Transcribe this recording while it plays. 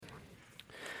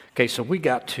Okay, so we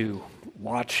got to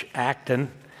watch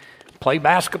Acton play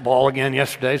basketball again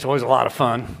yesterday. It's always a lot of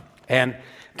fun. And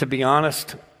to be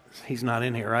honest, he's not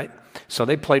in here, right? So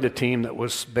they played a team that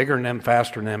was bigger than them,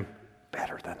 faster than them,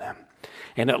 better than them.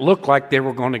 And it looked like they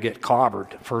were going to get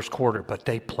clobbered first quarter, but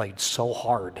they played so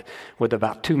hard. With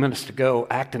about 2 minutes to go,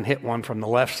 Acton hit one from the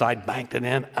left side, banked it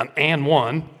in, and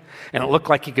won. And it looked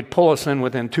like he could pull us in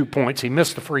within 2 points. He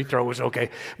missed the free throw. It was okay.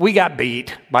 We got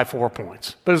beat by 4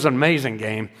 points. But it was an amazing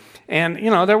game. And, you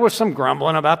know, there was some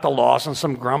grumbling about the loss and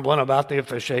some grumbling about the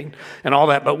officiating and all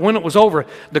that. But when it was over,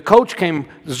 the coach came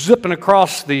zipping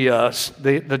across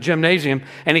the gymnasium,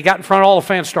 and he got in front of all the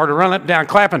fans, started running up and down,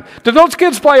 clapping. Did those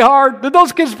kids play hard? Did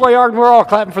those kids play hard? And we're all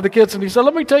clapping for the kids. And he said,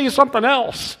 let me tell you something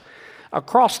else.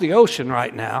 Across the ocean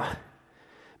right now,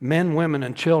 men, women,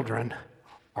 and children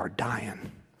are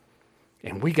dying.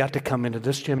 And we got to come into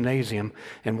this gymnasium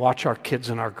and watch our kids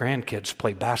and our grandkids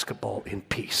play basketball in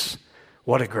peace.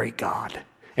 What a great God.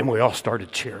 And we all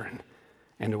started cheering.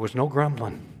 And there was no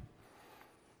grumbling.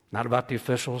 Not about the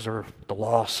officials or the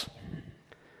loss.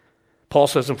 Paul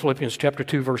says in Philippians chapter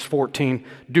 2, verse 14,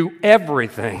 do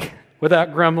everything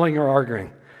without grumbling or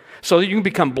arguing, so that you can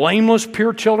become blameless,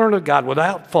 pure children of God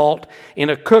without fault in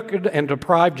a crooked and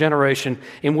deprived generation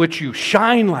in which you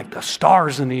shine like the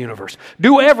stars in the universe.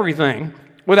 Do everything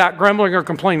without grumbling or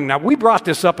complaining. Now, we brought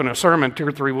this up in a sermon 2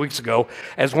 or 3 weeks ago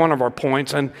as one of our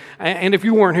points, and if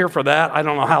you weren't here for that, I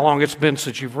don't know how long it's been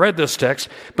since you've read this text,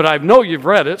 but I know you've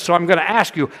read it, so I'm going to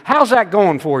ask you, how's that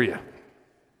going for you?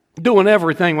 Doing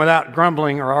everything without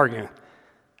grumbling or arguing.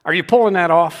 Are you pulling that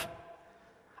off?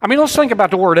 I mean, let's think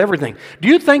about the word everything. Do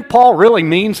you think Paul really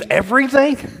means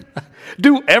everything?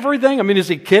 Do everything? I mean, is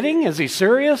he kidding? Is he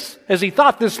serious? Has he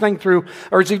thought this thing through?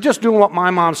 Or is he just doing what my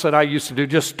mom said I used to do,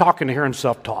 just talking to hear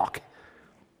himself talk?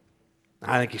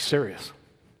 I think he's serious.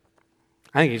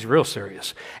 I think he's real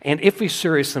serious. And if he's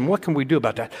serious, then what can we do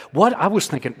about that? I was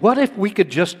thinking, what if we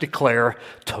could just declare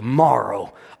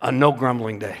tomorrow a no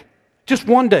grumbling day? Just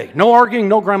one day. No arguing,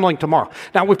 no grumbling tomorrow.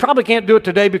 Now, we probably can't do it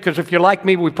today because if you're like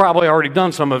me, we've probably already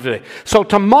done some of it. So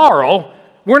tomorrow,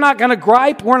 we're not going to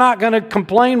gripe. We're not going to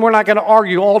complain. We're not going to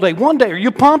argue all day. One day. Are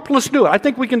you pumped? Let's do it. I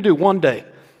think we can do one day.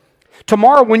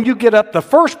 Tomorrow, when you get up, the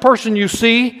first person you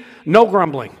see, no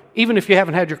grumbling, even if you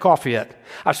haven't had your coffee yet.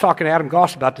 I was talking to Adam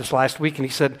Goss about this last week, and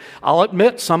he said, I'll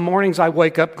admit some mornings I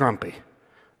wake up grumpy.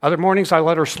 Other mornings I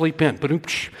let her sleep in.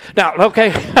 Now,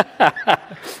 okay,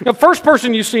 the first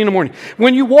person you see in the morning,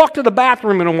 when you walk to the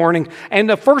bathroom in the morning and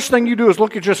the first thing you do is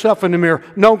look at yourself in the mirror,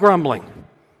 no grumbling.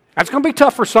 That's going to be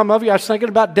tough for some of you. I was thinking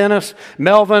about Dennis,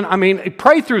 Melvin. I mean,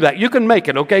 pray through that. You can make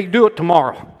it, okay? Do it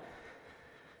tomorrow.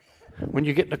 When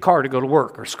you get in the car to go to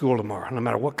work or school tomorrow, no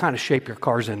matter what kind of shape your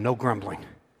car's in, no grumbling.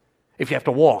 If you have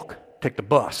to walk, take the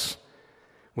bus.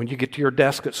 When you get to your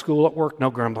desk at school, at work, no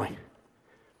grumbling.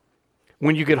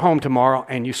 When you get home tomorrow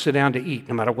and you sit down to eat,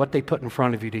 no matter what they put in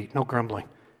front of you to eat, no grumbling.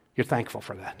 You're thankful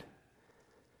for that.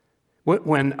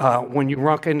 When you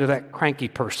run into that cranky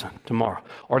person tomorrow,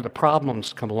 or the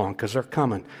problems come along because they're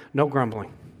coming, no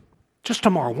grumbling. Just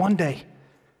tomorrow, one day.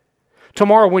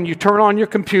 Tomorrow when you turn on your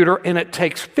computer and it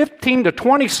takes 15 to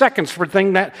 20 seconds for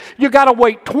thing that, you got to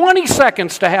wait 20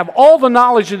 seconds to have all the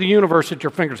knowledge of the universe at your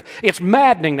fingers. It's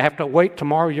maddening to have to wait.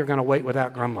 Tomorrow you're going to wait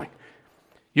without grumbling.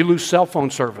 You lose cell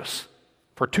phone service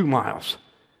for 2 miles.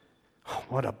 Oh,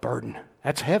 what a burden.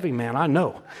 That's heavy, man, I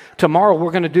know. Tomorrow we're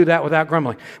going to do that without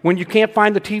grumbling. When you can't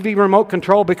find the TV remote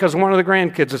control because one of the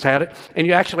grandkids has had it, and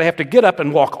you actually have to get up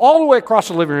and walk all the way across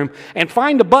the living room and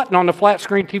find a button on the flat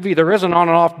screen TV, there is an on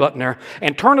and off button there,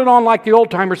 and turn it on like the old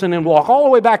timers and then walk all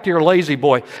the way back to your lazy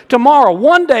boy. Tomorrow,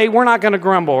 one day, we're not going to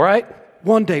grumble, right?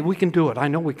 One day we can do it. I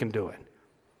know we can do it.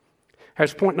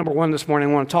 Here's point number 1 this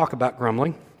morning. I want to talk about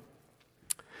grumbling,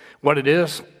 what it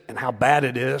is and how bad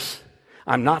it is.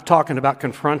 I'm not talking about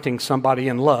confronting somebody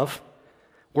in love.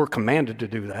 We're commanded to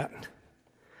do that.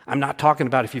 I'm not talking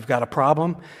about if you've got a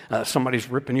problem, somebody's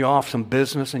ripping you off some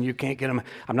business and you can't get them.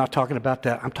 I'm not talking about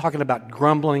that. I'm talking about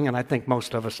grumbling, and I think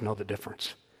most of us know the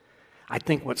difference. I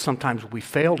think what sometimes we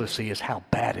fail to see is how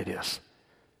bad it is.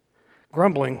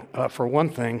 Grumbling, for one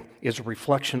thing, is a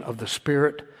reflection of the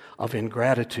spirit of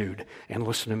ingratitude. And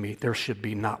listen to me, there should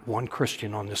be not one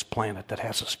Christian on this planet that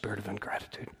has a spirit of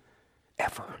ingratitude,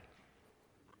 ever.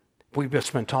 We've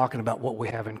just been talking about what we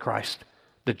have in Christ,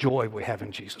 the joy we have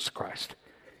in Jesus Christ.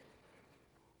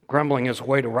 Grumbling is a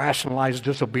way to rationalize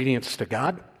disobedience to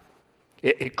God.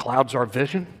 It clouds our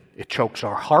vision. It chokes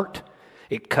our heart.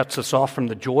 It cuts us off from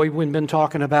the joy we've been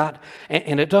talking about.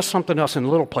 And it does something else in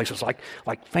little places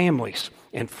like families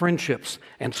and friendships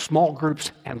and small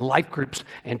groups and life groups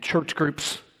and church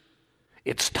groups.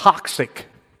 It's toxic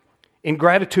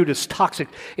Ingratitude is toxic.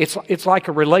 It's like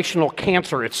a relational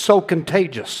cancer. It's so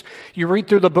contagious. You read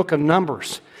through the book of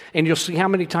Numbers, and you'll see how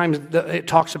many times it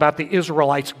talks about the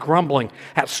Israelites grumbling.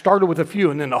 It started with a few,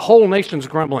 and then the whole nation's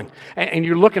grumbling. And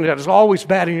you're looking at it, it's always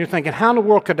bad, and you're thinking, how in the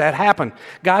world could that happen?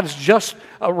 God's just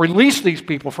released these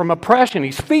people from oppression.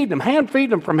 He's feeding them,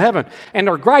 hand-feeding them from heaven. And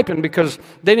they're griping because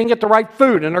they didn't get the right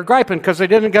food, and they're griping because they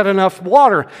didn't get enough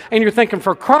water. And you're thinking,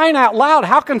 for crying out loud,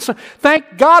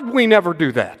 thank God we never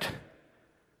do that.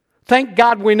 Thank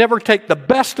God we never take the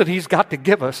best that He's got to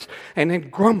give us and then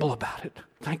grumble about it.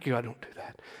 Thank you, I don't do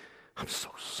that. I'm so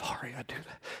sorry I do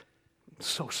that. I'm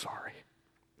so sorry.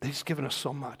 He's given us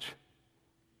so much.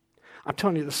 I'm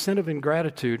telling you, the sin of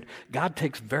ingratitude, God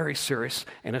takes very serious,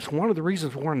 and it's one of the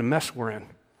reasons we're in the mess we're in.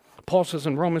 Paul says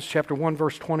in Romans chapter 1,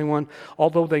 verse 21,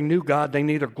 although they knew God, they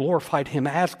neither glorified Him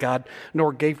as God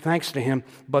nor gave thanks to Him,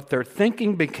 but their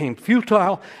thinking became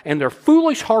futile and their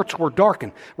foolish hearts were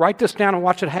darkened. Write this down and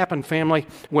watch it happen, family.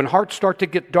 When hearts start to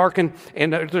get darkened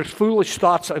and there's foolish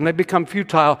thoughts and they become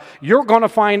futile, you're going to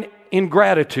find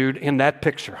ingratitude in that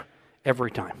picture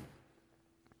every time.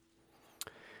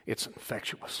 It's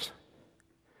infectious.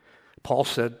 Paul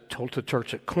told the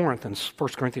church at Corinth in 1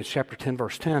 Corinthians chapter 10,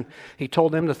 verse 10, he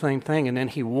told them the same thing, and then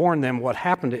he warned them what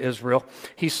happened to Israel.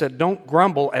 He said, don't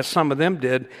grumble as some of them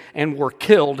did and were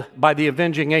killed by the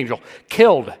avenging angel.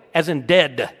 Killed, as in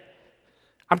dead.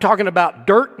 I'm talking about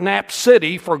dirt nap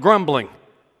city for grumbling.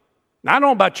 Now, I don't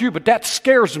know about you, but that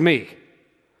scares me.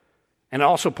 And it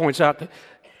also points out that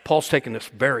Paul's taking this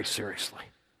very seriously.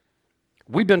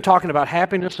 We've been talking about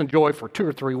happiness and joy for 2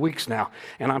 or 3 weeks now,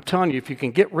 and I'm telling you, if you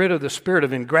can get rid of the spirit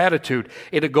of ingratitude,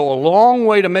 it'll go a long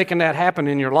way to making that happen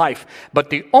in your life. But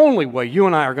the only way you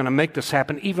and I are going to make this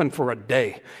happen, even for a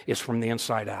day, is from the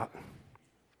inside out.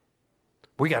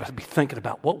 We got to be thinking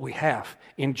about what we have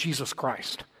in Jesus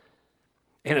Christ.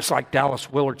 And it's like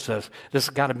Dallas Willard says, this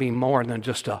has got to be more than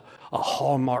just a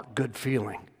hallmark good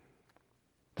feeling.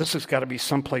 This has got to be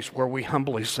someplace where we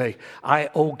humbly say, I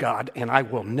owe God and I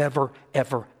will never,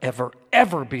 ever, ever,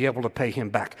 ever be able to pay Him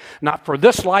back. Not for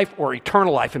this life or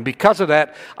eternal life. And because of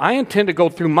that, I intend to go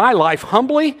through my life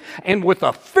humbly and with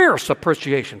a fierce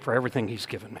appreciation for everything He's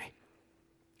given me.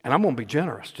 And I'm going to be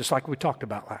generous, just like we talked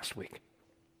about last week.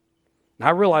 Now,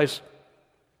 I realize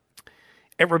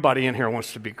everybody in here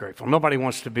wants to be grateful. Nobody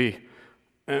wants to be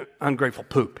ungrateful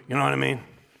poop. You know what I mean?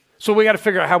 So we got to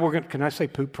figure out how we're going to, can I say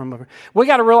poop from over? We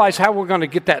got to realize how we're going to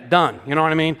get that done. You know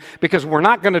what I mean? Because we're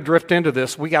not going to drift into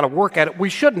this. We got to work at it.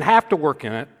 We shouldn't have to work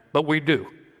in it, but we do.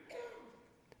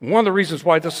 One of the reasons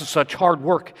why this is such hard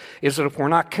work is that if we're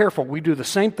not careful, we do the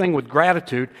same thing with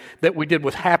gratitude that we did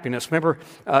with happiness. Remember,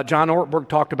 John Ortberg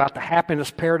talked about the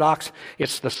happiness paradox?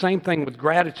 It's the same thing with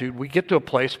gratitude. We get to a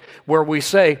place where we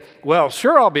say, well,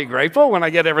 sure, I'll be grateful when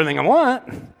I get everything I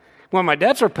want, when my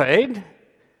debts are paid,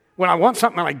 when I want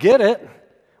something and I get it,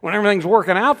 when everything's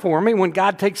working out for me, when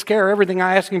God takes care of everything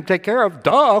I ask Him to take care of,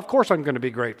 of course I'm going to be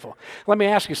grateful. Let me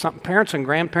ask you something, parents and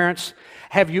grandparents.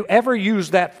 Have you ever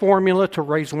used that formula to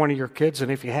raise one of your kids?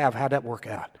 And if you have, how'd that work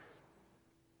out?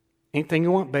 Anything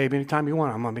you want, baby, anytime you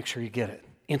want, I'm going to make sure you get it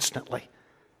instantly.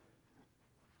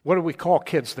 What do we call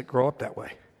kids that grow up that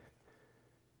way?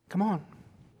 Come on.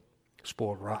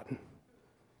 Spoiled rotten,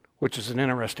 which is an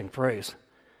interesting phrase.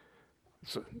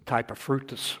 It's a type of fruit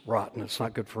that's rotten. It's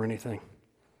not good for anything.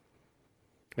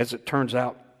 As it turns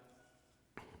out,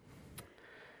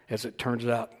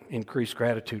 increased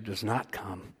gratitude does not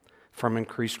come from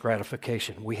increased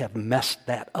gratification. We have messed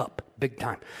that up big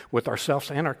time with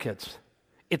ourselves and our kids.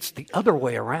 It's the other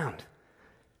way around.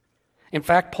 In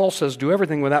fact, Paul says, do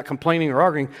everything without complaining or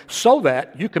arguing so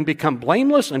that you can become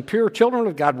blameless and pure children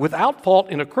of God without fault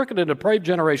in a crooked and depraved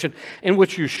generation in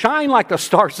which you shine like the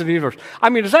stars of the universe. I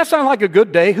mean, does that sound like a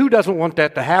good day? Who doesn't want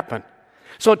that to happen?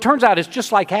 So it turns out it's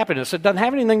just like happiness. It doesn't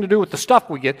have anything to do with the stuff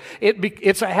we get.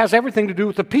 It has everything to do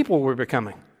with the people we're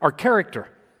becoming, our character.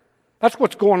 That's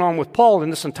what's going on with Paul in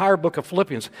this entire book of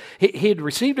Philippians. He had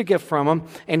received a gift from him,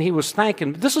 and he was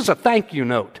thanking. This is a thank you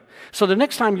note. So the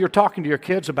next time you're talking to your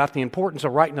kids about the importance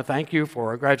of writing a thank you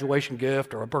for a graduation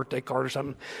gift or a birthday card or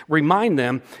something, remind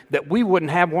them that we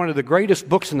wouldn't have one of the greatest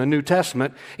books in the New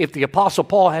Testament if the Apostle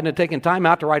Paul hadn't taken time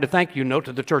out to write a thank you note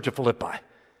to the church of Philippi,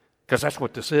 because that's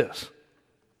what this is.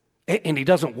 And he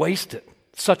doesn't waste it.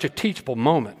 Such a teachable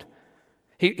moment.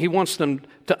 He wants them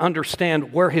to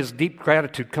understand where his deep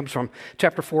gratitude comes from.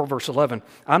 Chapter 4, verse 11.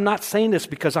 I'm not saying this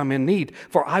because I'm in need,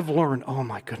 for I've learned, oh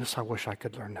my goodness, I wish I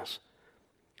could learn this.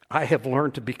 I have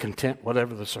learned to be content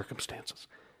whatever the circumstances.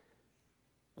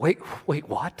 Wait,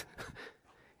 what?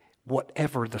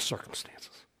 Whatever the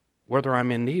circumstances. Whether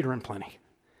I'm in need or in plenty.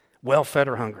 Well-fed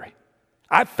or hungry.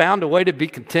 I've found a way to be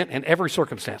content in every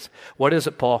circumstance. What is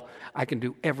it, Paul? I can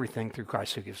do everything through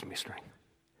Christ who gives me strength.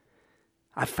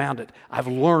 I've found it. I've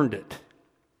learned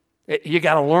it. You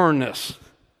got to learn this.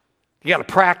 You got to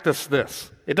practice this.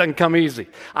 It doesn't come easy.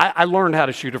 I learned how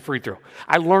to shoot a free throw.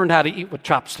 I learned how to eat with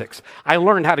chopsticks. I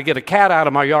learned how to get a cat out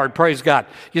of my yard. Praise God.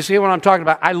 You see what I'm talking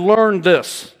about? I learned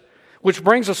this. Which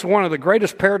brings us to one of the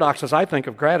greatest paradoxes, I think,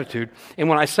 of gratitude. And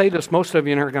when I say this, most of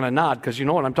you are going to nod because you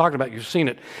know what I'm talking about. You've seen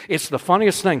it. It's the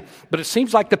funniest thing. But it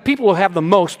seems like the people who have the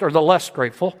most are the less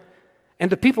grateful,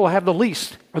 and the people who have the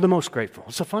least are the most grateful.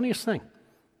 It's the funniest thing.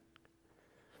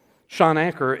 Sean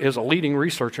Anker is a leading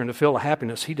researcher in the field of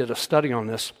happiness. He did a study on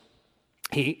this.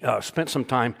 He spent some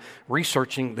time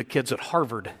researching the kids at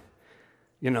Harvard,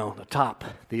 the top,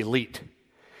 the elite.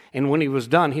 And when he was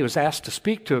done, he was asked to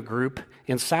speak to a group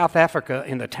in South Africa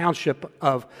in the township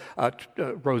of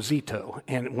Rosito.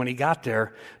 And when he got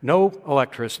there, no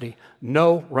electricity,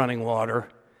 no running water.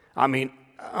 I mean,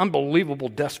 unbelievable,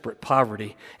 desperate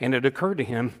poverty. And it occurred to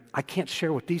him, I can't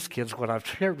share with these kids what I've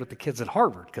shared with the kids at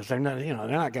Harvard because they're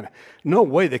not going to, no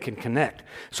way they can connect.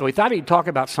 So he thought he'd talk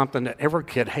about something that every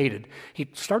kid hated. He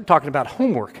started talking about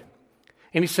homework.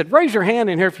 And he said, raise your hand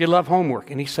in here if you love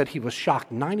homework. And he said he was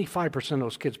shocked. 95% of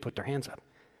those kids put their hands up.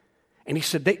 And he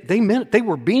said they meant it. They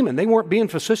were beaming. They weren't being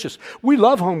facetious. We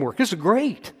love homework. This is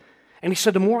great. And he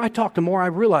said, the more I talked, the more I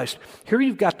realized, here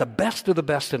you've got the best of the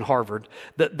best in Harvard,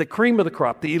 the cream of the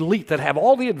crop, the elite that have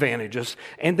all the advantages,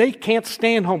 and they can't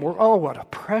stand homework. Oh, what a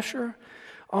pressure.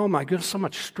 Oh, my goodness, so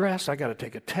much stress. I got to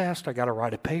take a test. I got to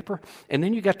write a paper. And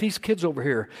then you got these kids over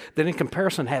here that in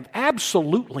comparison have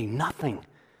absolutely nothing.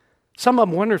 Some of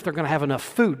them wonder if they're going to have enough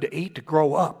food to eat to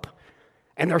grow up.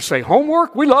 And they'll say,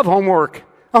 homework? We love homework.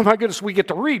 Oh my goodness, we get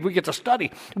to read, we get to study,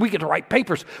 we get to write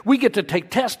papers, we get to take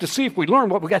tests to see if we learn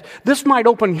what we got. This might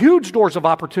open huge doors of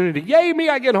opportunity. Yay, me,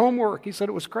 I get homework. He said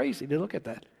it was crazy to look at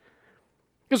that.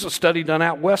 There's a study done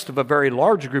out west of a very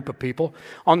large group of people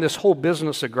on this whole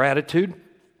business of gratitude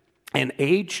and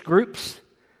age groups.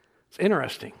 It's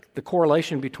interesting, the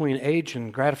correlation between age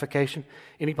and gratification.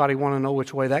 Anybody want to know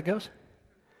which way that goes?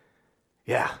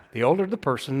 Yeah, the older the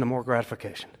person, the more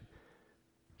gratification.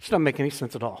 It doesn't make any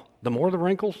sense at all. The more the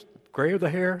wrinkles, grayer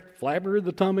the hair, flabbier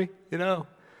the tummy, the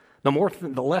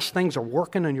less things are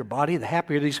working in your body, the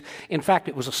happier these. In fact,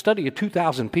 it was a study of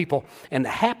 2,000 people, and the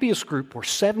happiest group were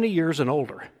 70 years and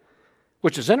older,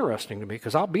 which is interesting to me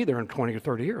because I'll be there in 20 or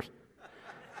 30 years.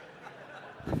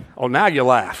 Oh, now you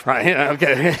laugh, right?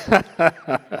 Okay.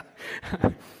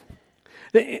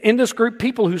 In this group,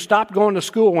 people who stopped going to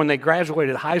school when they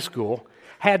graduated high school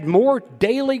had more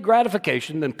daily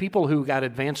gratification than people who got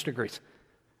advanced degrees.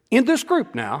 In this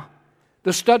group now,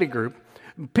 the study group,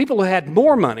 people who had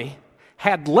more money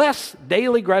had less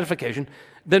daily gratification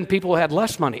than people who had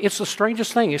less money. It's the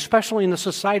strangest thing, especially in the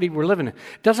society we're living in.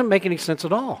 It doesn't make any sense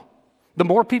at all. The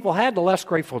more people had, the less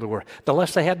grateful they were. The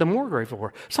less they had, the more grateful they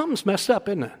were. Something's messed up,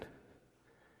 isn't it?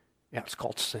 Yeah, it's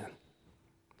called sin.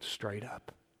 Straight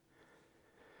up.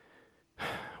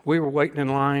 We were waiting in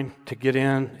line to get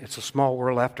in. It's a small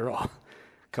world after all.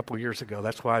 A couple of years ago.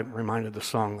 That's why I reminded the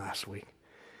song last week.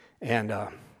 And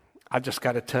I just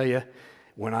got to tell you,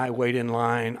 when I wait in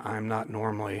line, I'm not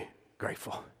normally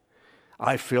grateful.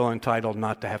 I feel entitled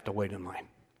not to have to wait in line,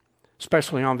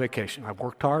 especially on vacation. I've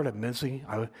worked hard, I'm busy,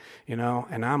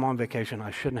 and I'm on vacation.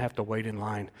 I shouldn't have to wait in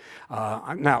line.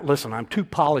 Now, listen, I'm too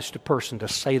polished a person to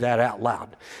say that out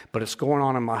loud, but it's going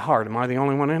on in my heart. Am I the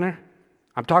only one in there?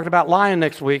 I'm talking about lying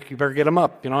next week. You better get them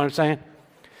up. You know what I'm saying?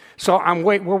 So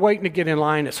we're waiting to get in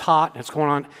line. It's hot. It's going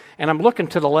on. And I'm looking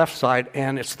to the left side,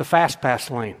 and it's the fast pass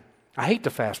lane. I hate the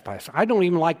fast pass. I don't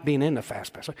even like being in the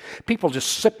fast pass. People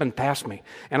just sipping past me.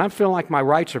 And I'm feeling like my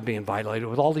rights are being violated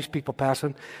with all these people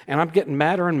passing. And I'm getting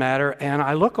madder and madder. And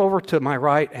I look over to my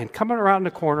right, and coming around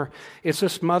the corner is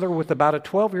this mother with about a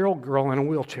 12-year-old girl in a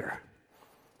wheelchair.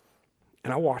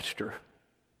 And I watched her.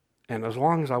 And as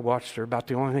long as I watched her, about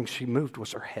the only thing she moved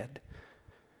was her head.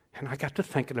 And I got to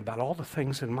thinking about all the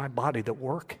things in my body that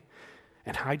work.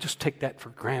 And I just take that for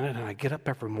granted, and I get up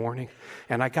every morning.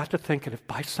 And I got to thinking, if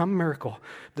by some miracle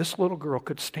this little girl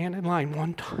could stand in line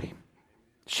one time,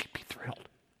 she'd be thrilled.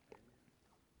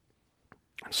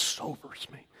 It sobers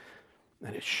me,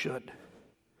 and it should.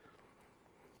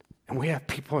 And we have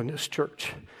people in this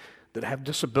church that have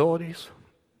disabilities,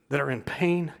 that are in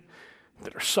pain,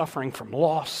 that are suffering from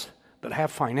loss, that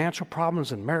have financial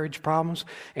problems and marriage problems,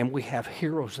 and we have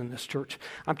heroes in this church.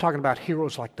 I'm talking about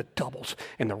heroes like the Doubles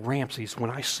and the Ramseys. When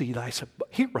I see that, I say,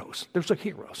 heroes. There's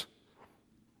heroes.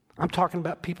 I'm talking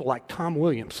about people like Tom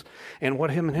Williams and what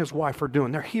him and his wife are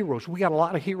doing. They're heroes. We got a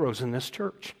lot of heroes in this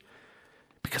church.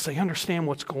 because they understand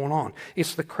what's going on.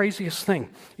 It's the craziest thing.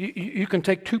 You can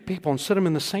take two people and sit them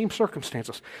in the same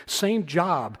circumstances, same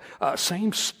job,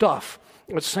 same stuff,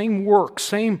 same work,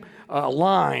 same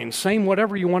line, same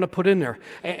whatever you want to put in there.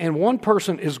 And one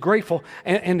person is grateful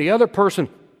and the other person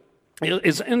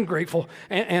is ungrateful.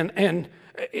 And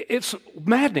it's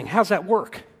maddening. How's that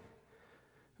work?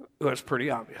 Well, it's pretty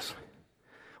obvious.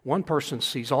 One person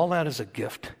sees all that as a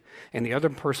gift, and the other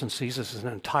person sees it as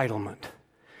an entitlement.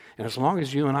 And as long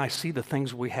as you and I see the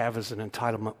things we have as an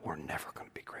entitlement, we're never going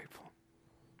to be grateful.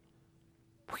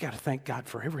 We got to thank God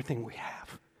for everything we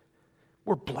have.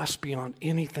 We're blessed beyond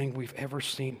anything we've ever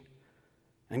seen.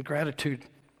 And gratitude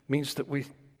means that we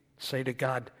say to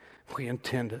God, we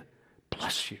intend to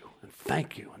bless you and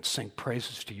thank you and sing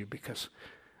praises to you because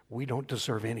we don't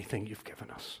deserve anything you've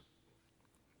given us.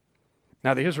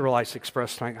 Now, the Israelites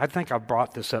expressed things. I think I've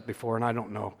brought this up before, and I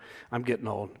don't know. I'm getting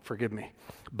old. Forgive me,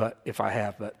 but if I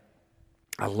have. But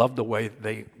I love the way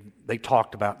they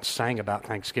talked about and sang about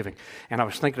Thanksgiving. And I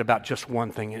was thinking about just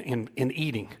one thing in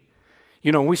eating.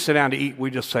 You know, when we sit down to eat,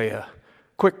 we just say a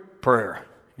quick prayer.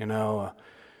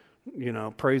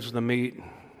 Praise the meat,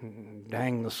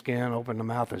 dang the skin, open the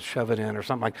mouth and shove it in, or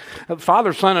something like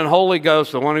Father, Son, and Holy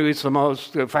Ghost, the one who eats the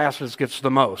most, the fastest gets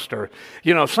the most, or,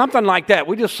 something like that.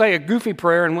 We just say a goofy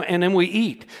prayer and then we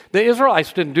eat. The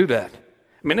Israelites didn't do that.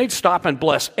 I mean, they'd stop and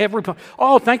bless every.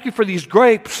 Oh, thank you for these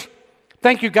grapes.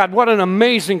 Thank you, God. What an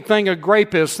amazing thing a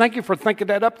grape is. Thank you for thinking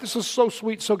that up. This is so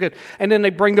sweet, so good. And then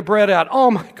they bring the bread out. Oh,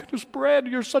 my goodness, bread.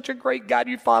 You're such a great God.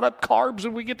 You thought up carbs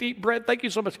and we get to eat bread. Thank you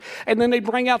so much. And then they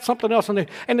bring out something else. And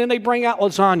then they bring out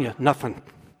lasagna. Nothing.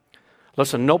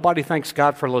 Listen, nobody thanks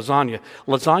God for lasagna.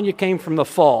 Lasagna came from the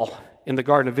fall in the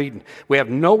Garden of Eden. We have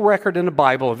no record in the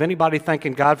Bible of anybody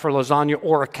thanking God for lasagna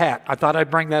or a cat. I thought I'd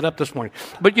bring that up this morning.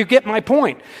 But you get my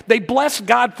point. They blessed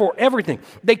God for everything.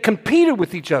 They competed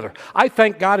with each other. I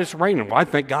thank God it's raining. Well, I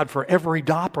thank God for every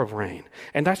drop of rain.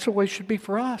 And that's the way it should be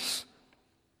for us.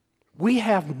 We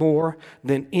have more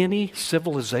than any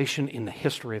civilization in the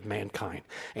history of mankind.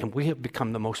 And we have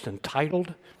become the most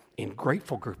entitled and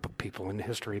grateful group of people in the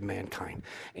history of mankind.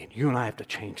 And you and I have to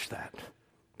change that,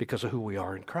 because of who we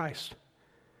are in Christ.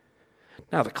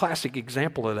 Now, the classic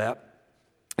example of that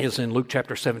is in Luke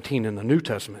chapter 17 in the New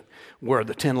Testament, where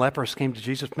the 10 lepers came to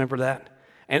Jesus. Remember that?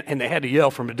 And they had to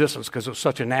yell from a distance because it was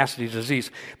such a nasty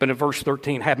disease. But in verse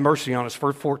 13, have mercy on us.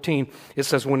 Verse 14, it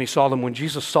says, when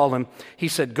Jesus saw them, he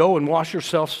said, go and wash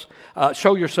yourselves,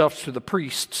 show yourselves to the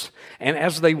priests. And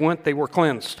as they went, they were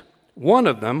cleansed. One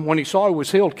of them, when he saw he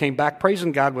was healed, came back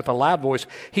praising God with a loud voice.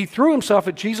 He threw himself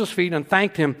at Jesus' feet and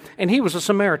thanked him, and he was a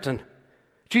Samaritan.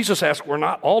 Jesus asked, were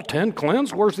not all 10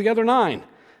 cleansed? Where's the other 9?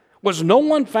 Was no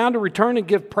one found to return and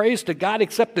give praise to God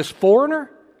except this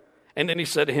foreigner? And then he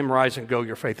said to him, rise and go,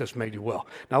 your faith has made you well.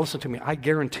 Now listen to me, I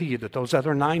guarantee you that those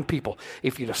other 9 people,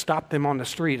 if you'd have stopped them on the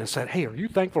street and said, hey, are you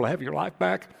thankful to have your life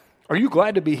back? Are you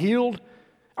glad to be healed?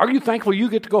 Are you thankful you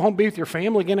get to go home and be with your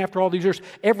family again after all these years?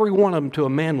 Every one of them to a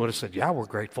man would have said, yeah, we're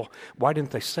grateful. Why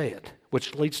didn't they say it?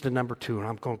 Which leads to number 2, and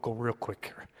I'm going to go real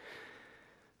quick here.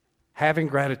 Having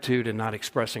gratitude and not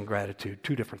expressing gratitude,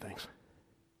 2 different things.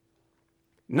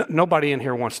 Nobody in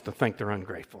here wants to think they're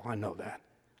ungrateful. I know that.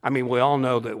 I mean, we all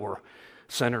know that we're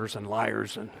sinners and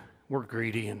liars and we're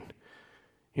greedy and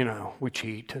we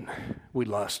cheat and we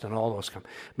lust and all those kind.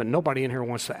 But nobody in here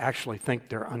wants to actually think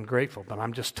they're ungrateful. But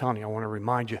I'm just telling you, I want to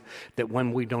remind you that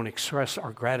when we don't express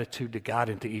our gratitude to God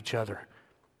and to each other,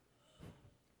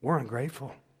 we're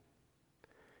ungrateful.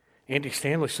 Andy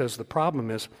Stanley says the problem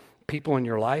is people in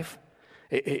your life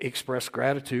express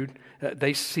gratitude.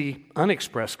 They see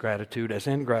unexpressed gratitude as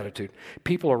ingratitude.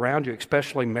 People around you,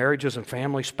 especially marriages and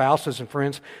families, spouses and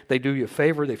friends, they do you a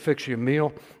favor, they fix you a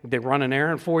meal, they run an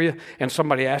errand for you, and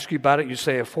somebody asks you about it, you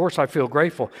say, of course I feel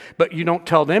grateful. But you don't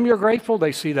tell them you're grateful,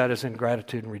 they see that as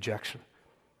ingratitude and rejection.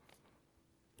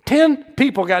 10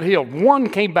 people got healed. 1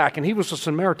 came back, and he was a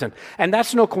Samaritan. And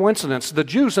that's no coincidence. The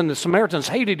Jews and the Samaritans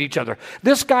hated each other.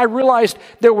 This guy realized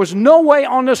there was no way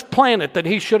on this planet that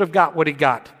he should have got what he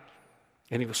got.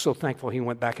 And he was so thankful he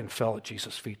went back and fell at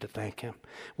Jesus' feet to thank him,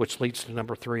 which leads to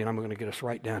number 3, and I'm going to get us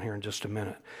right down here in just a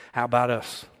minute. How about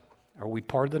us? Are we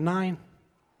part of the 9?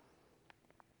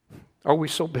 Are we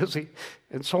so busy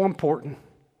and so important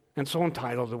and so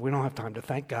entitled that we don't have time to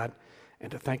thank God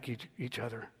and to thank each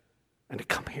other? And to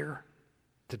come here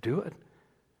to do it.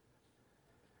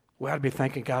 We ought to be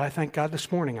thanking God. I thank God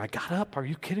this morning. I got up. Are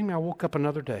you kidding me? I woke up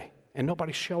another day and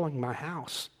nobody's shelling my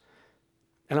house.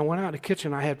 And I went out in the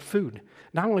kitchen. I had food.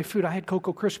 Not only food, I had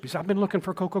Cocoa Krispies. I've been looking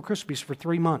for Cocoa Krispies for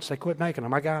 3 months. They quit making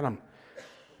them. I got them.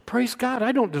 Praise God.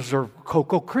 I don't deserve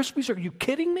Cocoa Krispies. Are you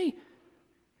kidding me?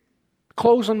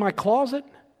 Clothes in my closet.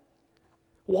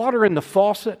 water in the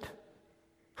faucet.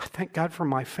 I thank God for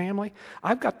my family.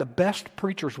 I've got the best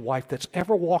preacher's wife that's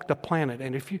ever walked the planet.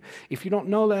 And if you don't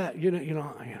know that, you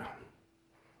know.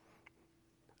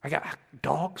 I got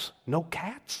dogs, no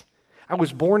cats. I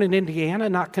was born in Indiana,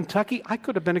 not Kentucky. I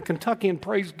could have been in Kentucky, and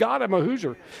praise God, I'm a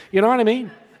Hoosier. You know what I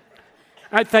mean?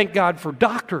 I thank God for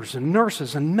doctors and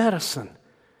nurses and medicine,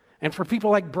 and for people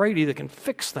like Brady that can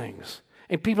fix things,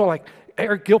 and people like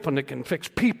Eric Gilpin that can fix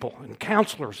people, and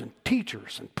counselors and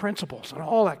teachers and principals and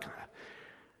all that kind of.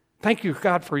 Thank you,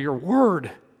 God, for your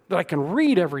word that I can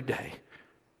read every day.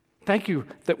 Thank you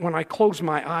that when I close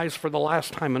my eyes for the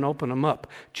last time and open them up,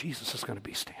 Jesus is going to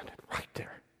be standing right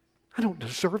there. I don't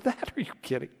deserve that. Are you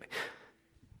kidding me?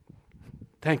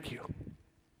 Thank you.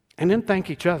 And then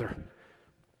thank each other.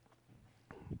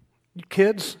 You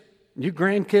kids, you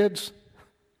grandkids,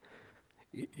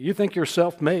 you think you're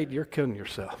self-made, you're kidding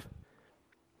yourself.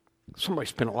 Somebody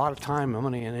spent a lot of time,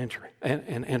 money, and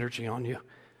energy on you.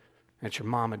 It's your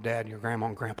mom and dad, your grandma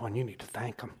and grandpa, and you need to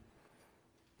thank them.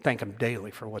 Thank them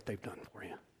daily for what they've done for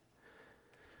you.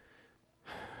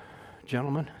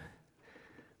 Gentlemen,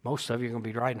 most of you are going to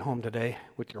be riding home today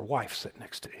with your wife sitting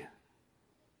next to you.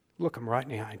 Look them right in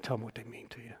the eye and tell them what they mean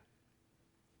to you.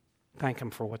 Thank them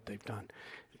for what they've done.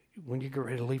 When you get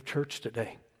ready to leave church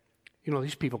today, you know,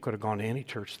 these people could have gone to any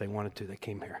church they wanted to. They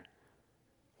came here.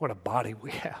 What a body we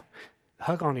have.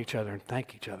 Hug on each other and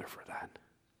thank each other for that.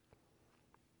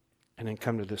 And then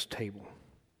come to this table.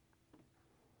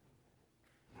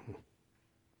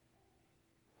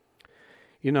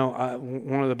 You know,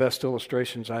 one of the best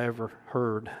illustrations I ever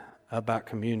heard about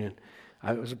communion,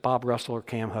 it was Bob Russell or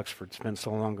Cam Huxford. It's been so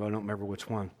long ago, I don't remember which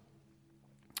one.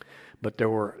 But there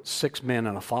were 6 men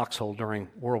in a foxhole during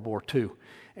World War II,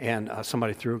 and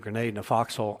somebody threw a grenade in a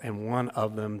foxhole, and one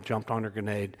of them jumped on a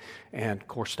grenade and, of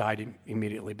course, died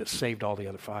immediately, but saved all the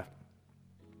other 5.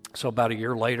 So about a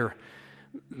year later,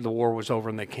 the war was over,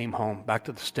 and they came home, back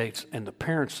to the States, and the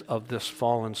parents of this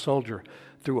fallen soldier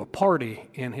threw a party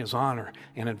in his honor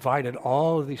and invited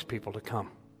all of these people to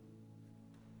come.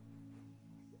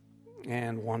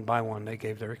 And one by one, they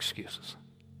gave their excuses.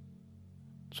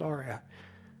 Sorry, I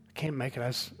can't make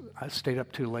it. I stayed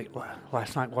up too late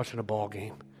last night watching a ball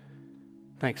game.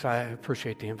 Thanks, I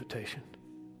appreciate the invitation.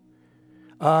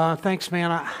 Thanks,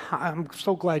 man. I'm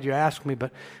so glad you asked me,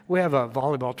 but we have a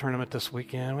volleyball tournament this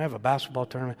weekend. We have a basketball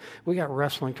tournament. We got a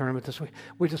wrestling tournament this week.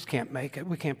 We just can't make it.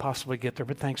 We can't possibly get there,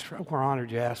 but thanks. We're honored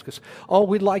you asked us. Oh,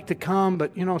 we'd like to come,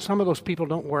 but, you know, some of those people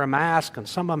don't wear a mask, and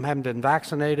some of them haven't been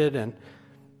vaccinated, and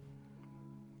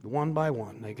one by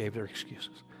one, they gave their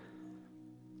excuses.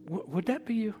 Would that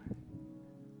be you?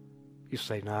 You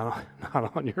say, no,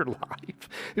 not on your life.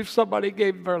 If somebody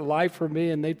gave their life for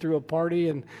me and they threw a party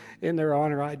and in their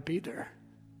honor, I'd be there.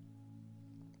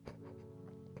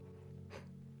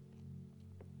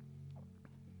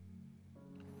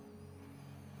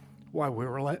 While we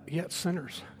were yet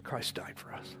sinners, Christ died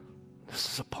for us.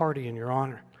 This is a party in your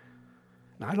honor.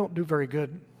 Now, I don't do very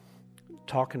good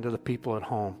talking to the people at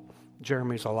home.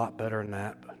 Jeremy's a lot better than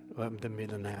that,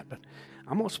 but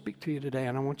I'm going to speak to you today,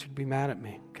 and I want you to be mad at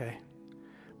me, okay?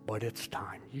 But it's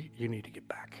time. You need to get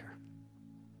back here.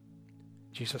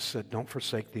 Jesus said, don't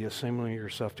forsake the assembling of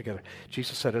yourself together.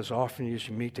 Jesus said, as often as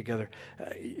you meet together,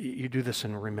 you do this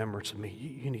in remembrance of me.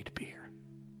 You need to be here.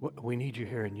 We need you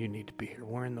here, and you need to be here.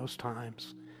 We're in those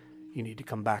times. You need to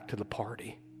come back to the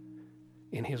party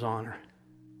in his honor,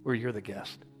 where you're the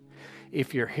guest.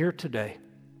 If you're here today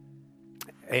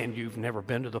and you've never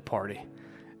been to the party,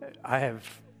 I have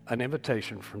an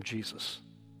invitation from Jesus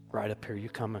right up here. You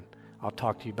come and I'll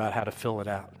talk to you about how to fill it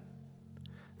out.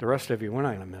 The rest of you, we're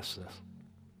not going to miss this.